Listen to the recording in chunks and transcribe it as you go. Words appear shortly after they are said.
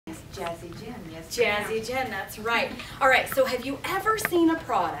Jazzy Jenn, yes. Jazzy Jenn, that's right. All right, so have you ever seen a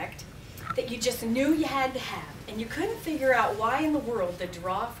product that you just knew you had to have, and you couldn't figure out why in the world the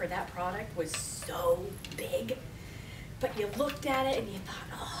draw for that product was so big, but you looked at it and you thought,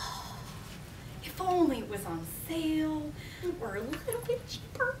 oh, if only it was on sale or a little bit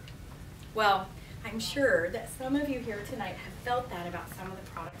cheaper? Well, I'm sure that some of you here tonight have felt that about some of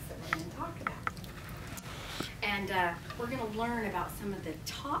the products that we're going to talk about. And we're going to learn about some of the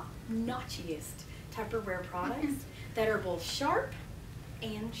top-notchiest Tupperware products that are both sharp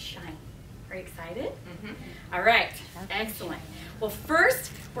and shiny. Are you excited? Mm-hmm. All right, excellent. Well,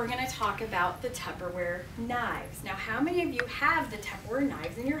 first, we're going to talk about the Tupperware knives. Now, how many of you have the Tupperware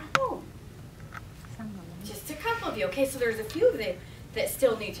knives in your home? Just a couple of you. Okay, so there's a few of you that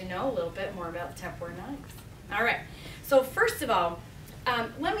still need to know a little bit more about the Tupperware knives. All right, so first of all,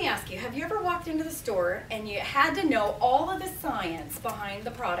 let me ask you, have you ever walked into the store and you had to know all of the science behind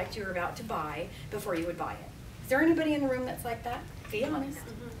the product you were about to buy before you would buy it? Is there anybody in the room that's like that? Be honest.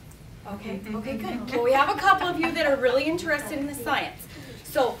 Okay, okay, good. Well, we have a couple of you that are really interested in the science.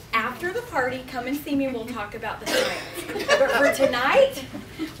 So after the party, come and see me and we'll talk about the science. But for tonight,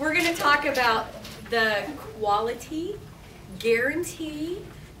 we're going to talk about the quality, guarantee,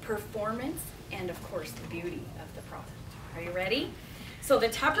 performance, and of course the beauty of the product. Are you ready? So the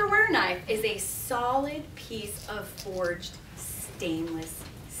Tupperware knife is a solid piece of forged stainless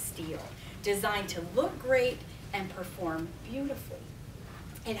steel, designed to look great and perform beautifully.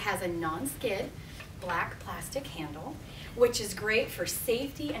 It has a non-skid black plastic handle, which is great for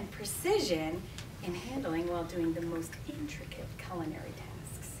safety and precision in handling while doing the most intricate culinary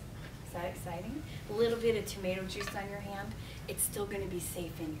tasks. Is that exciting? A little bit of tomato juice on your hand, it's still going to be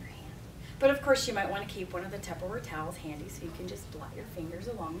safe in your hand. But of course you might want to keep one of the Tupperware towels handy so you can just blot your fingers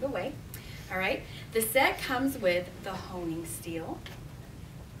along the way. All right, the set comes with the honing steel,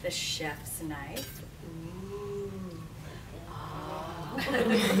 the chef's knife. Ooh. Oh.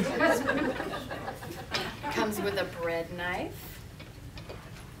 Comes with a bread knife,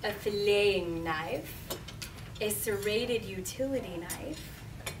 a filleting knife, a serrated utility knife,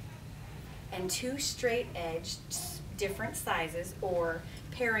 and two straight-edged different sizes or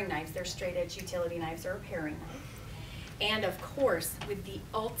paring knives. They're straight-edge utility knives or a paring knife. And of course, with the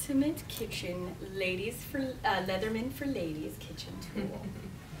ultimate kitchen Leatherman for ladies kitchen tool.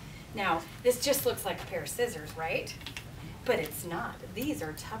 Now, this just looks like a pair of scissors, right? But it's not. These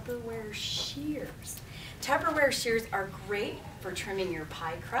are Tupperware shears. Tupperware shears are great for trimming your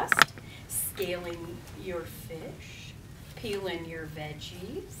pie crust, scaling your fish, peeling your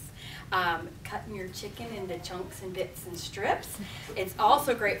veggies, cutting your chicken into chunks and bits and strips. It's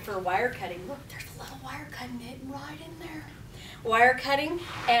also great for wire cutting. Look, there's a little wire cutting hidden right in there. Wire cutting,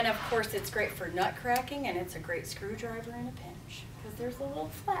 and of course it's great for nut cracking, and it's a great screwdriver in a pinch because there's a little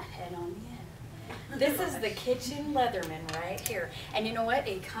flathead on the end. This is the kitchen Leatherman right here. And you know what?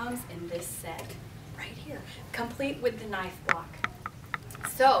 It comes in this set right here, complete with the knife block.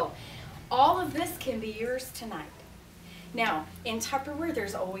 So all of this can be yours tonight. Now, in Tupperware,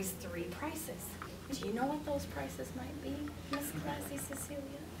 there's always 3 prices. Do you know what those prices might be, Miss Classy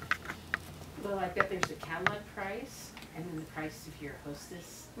Cecilia? Well, I bet there's a catalog price, and then the price if you're a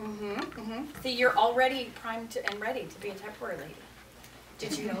hostess. See, you're already primed and ready to be a Tupperware lady.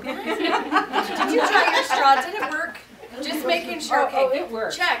 Did you know that? Did you try your straw? Did it work? Just making sure. Okay, oh, it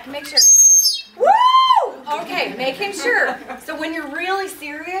worked. Check, make sure. Woo! Okay, making sure. So when you're really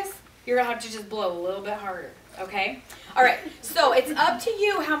serious, you're going to have to just blow a little bit harder. Okay? All right, so it's up to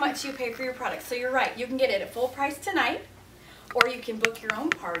you how much you pay for your product. So you're right, you can get it at full price tonight, or you can book your own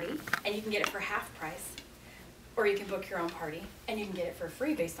party, and you can get it for half price. Or you can book your own party, and you can get it for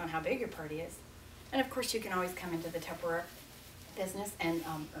free based on how big your party is. And of course, you can always come into the Tupperware business and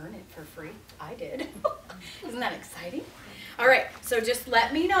earn it for free. I did. Isn't that exciting? All right, so just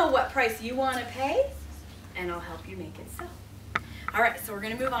let me know what price you want to pay, and I'll help you make it so. All right, so we're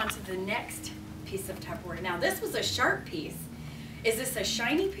going to move on to the next piece of Tupperware. Now, this was a sharp piece. Is this a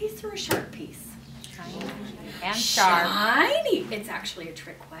shiny piece or a sharp piece? Shiny and sharp. Shiny. It's actually a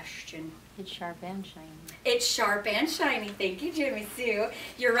trick question. It's sharp and shiny. It's sharp and shiny. Thank you, Jimmy Sue.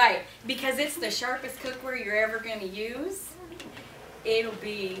 You're right. Because it's the sharpest cookware you're ever going to use, it'll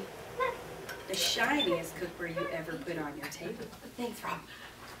be the shiniest cookware you ever put on your table. Thanks, Rob.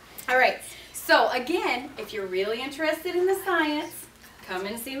 All right. So, again, if you're really interested in the science, come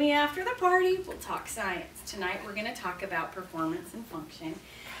and see me after the party. We'll talk science. Tonight, we're going to talk about performance and function.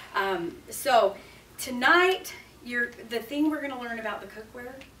 So, tonight, the thing we're going to learn about the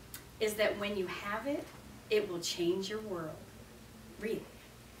cookware is that when you have it, it will change your world. Really.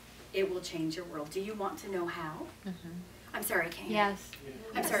 It will change your world. Do you want to know how? I'm sorry, I can't hear. Yes.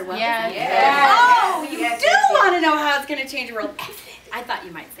 I'm sorry, what? Yes. Oh, you do want to know how it's going to change the world. I thought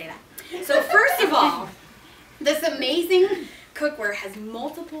you might say that. So first of all, this amazing cookware has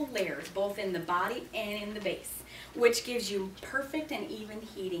multiple layers, both in the body and in the base, which gives you perfect and even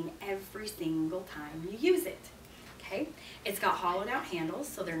heating every single time you use it. Okay? It's got hollowed out handles,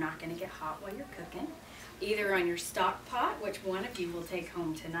 so they're not going to get hot while you're cooking. Either on your stock pot, which one of you will take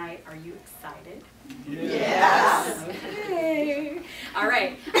home tonight. Are you excited? Yes. Okay. All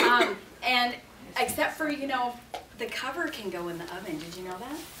right. And except for, you know, the cover can go in the oven. Did you know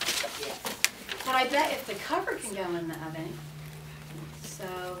that? Yes. But I bet if the cover can go in the oven,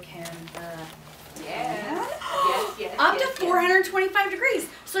 so can the... Yes. Up to 425 degrees.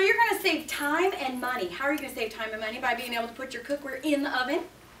 So you're going to save time and money. How are you going to save time and money? By being able to put your cookware in the oven?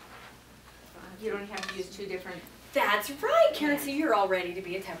 You don't have to use two different. That's right, Karen. So you're all ready to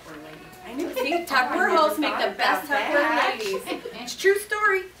be a Tupperware lady. I knew. See, Tupperware hosts make the best Tupperware ladies. It's true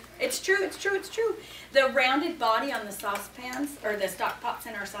story. It's true. It's true. It's true. The rounded body on the saucepans, or the stock pots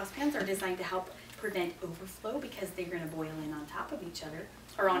in our saucepans, are designed to help prevent overflow because they're going to boil in on top of each other,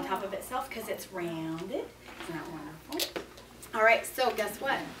 or on top of itself, because it's rounded. Isn't that wonderful? All right. So guess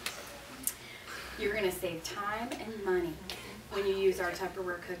what? You're going to save time and money when you use our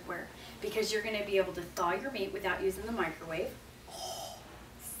Tupperware cookware, because you're going to be able to thaw your meat without using the microwave. Oh,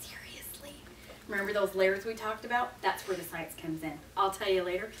 seriously? Remember those layers we talked about? That's where the science comes in. I'll tell you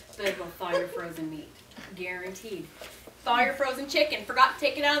later, but it will thaw your frozen meat. Guaranteed. Thaw your frozen chicken. Forgot to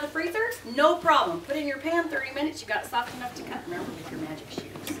take it out of the freezer? No problem. Put it in your pan, 30 minutes, you got it soft enough to cut. Remember, with your magic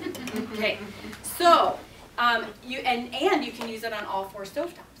shoes. Okay, so, you can use it on all 4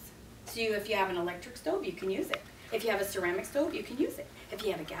 stovetops. So if you have an electric stove, you can use it. If you have a ceramic stove, you can use it. If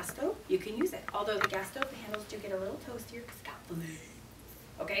you have a gas stove, you can use it. Although the gas stove, the handles do get a little toastier because it's got blades.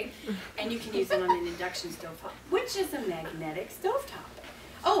 Okay? And you can use it on an induction stovetop, which is a magnetic stovetop.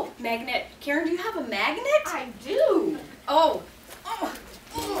 Oh, magnet. Karen, do you have a magnet? I do. Oh.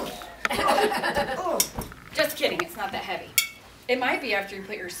 Just kidding. It's not that heavy. It might be after you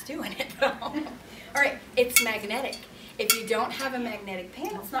put your stew in it, though. All right. It's magnetic. If you don't have a magnetic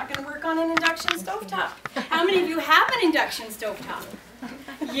pan, it's not going to work on an induction stovetop. How many of you have an induction stovetop?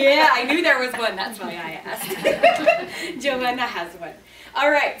 Yeah, I knew there was one. That's why I asked. Joanna has one.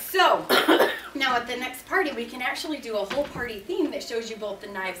 All right, so now at the next party, we can actually do a whole party theme that shows you both the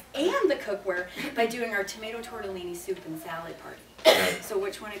knives and the cookware by doing our tomato tortellini soup and salad party. So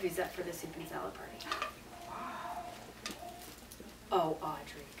which one of you is up for the soup and salad party? Oh,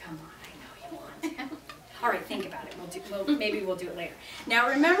 Audrey, come on. I know you want to. All right, think about it. Maybe we'll do it later. Now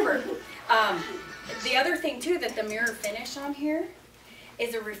remember, the other thing too, that the mirror finish on here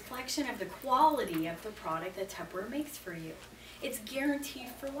is a reflection of the quality of the product that Tupperware makes for you. It's guaranteed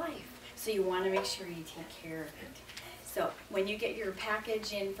for life, so you want to make sure you take care of it. So when you get your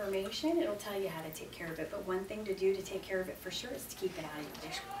package information, it'll tell you how to take care of it. But one thing to do to take care of it for sure is to keep it out of your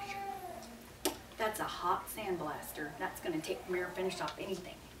dishwasher. That's a hot sandblaster. That's going to take mirror finish off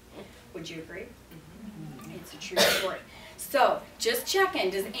anything. Would you agree? It's a true story. So just checking.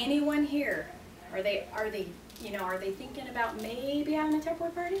 Does anyone here, are they thinking about maybe having a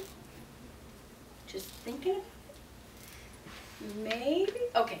Tupperware party? Just thinking about it? Maybe?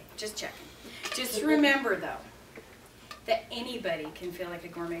 Okay, just checking. Just remember though, that anybody can feel like a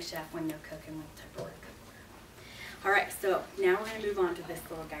gourmet chef when they're cooking with Tupperware cookware. All right, so now we're going to move on to this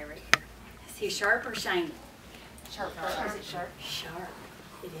little guy right here. Is he sharp or shiny? Sharp. Is it sharp? Sharp.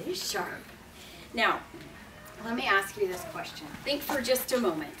 It is sharp. Now, let me ask you this question. Think for just a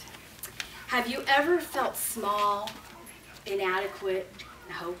moment. Have you ever felt small, inadequate,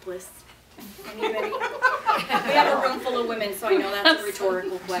 and hopeless? Anybody? We have a room full of women, so I know that's a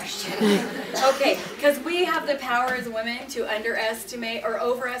rhetorical question. Okay, because we have the power as women to underestimate or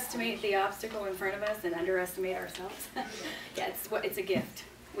overestimate the obstacle in front of us and underestimate ourselves. Yeah, it's a gift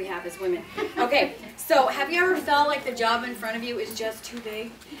we have as women. Okay, so have you ever felt like the job in front of you is just too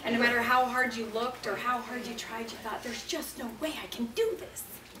big? And no matter how hard you looked or how hard you tried, you thought, there's just no way I can do this.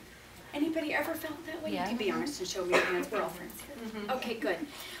 Anybody ever felt that way? Yeah. You can be honest and show me your hands. We're all friends here. Okay, good.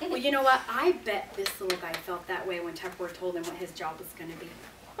 Well, you know what? I bet this little guy felt that way when Tupperware told him what his job was going to be.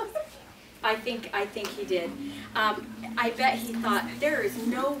 I think he did. I bet he thought, there is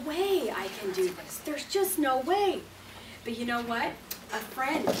no way I can do this. There's just no way. But you know what? A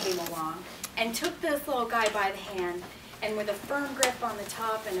friend came along and took this little guy by the hand, and with a firm grip on the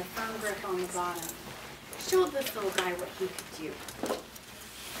top and a firm grip on the bottom, showed this little guy what he could do.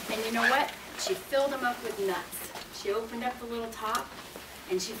 And you know what? She filled him up with nuts. She opened up the little top,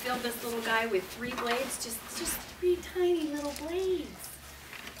 and she filled this little guy with 3 blades, just 3 tiny little blades,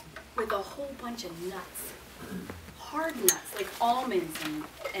 with a whole bunch of nuts. hard nuts like almonds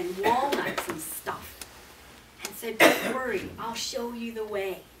and walnuts and stuff, and said, don't worry, I'll show you the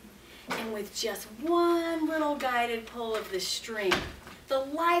way. And with just one little guided pull of the string, the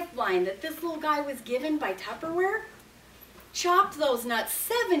lifeline that this little guy was given by Tupperware, chopped those nuts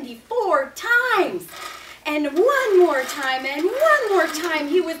 74 times. And one more time, and one more time,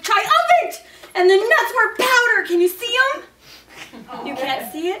 he was triumphant, and the nuts were powder. Can you see them? You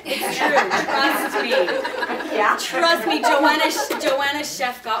can't see it? It's true. Trust me. Yeah. Trust me. Joanna's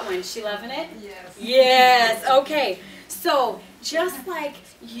chef got one. She loving it? Yes. Yes. Okay. So just like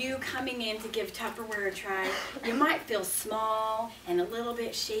you coming in to give Tupperware a try, you might feel small and a little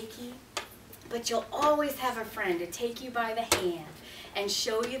bit shaky, but you'll always have a friend to take you by the hand and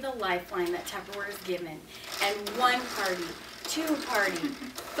show you the lifeline that Tupperware is given. And one party, two party,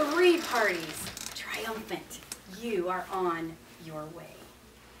 three parties, triumphant. You are on your way.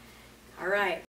 All right.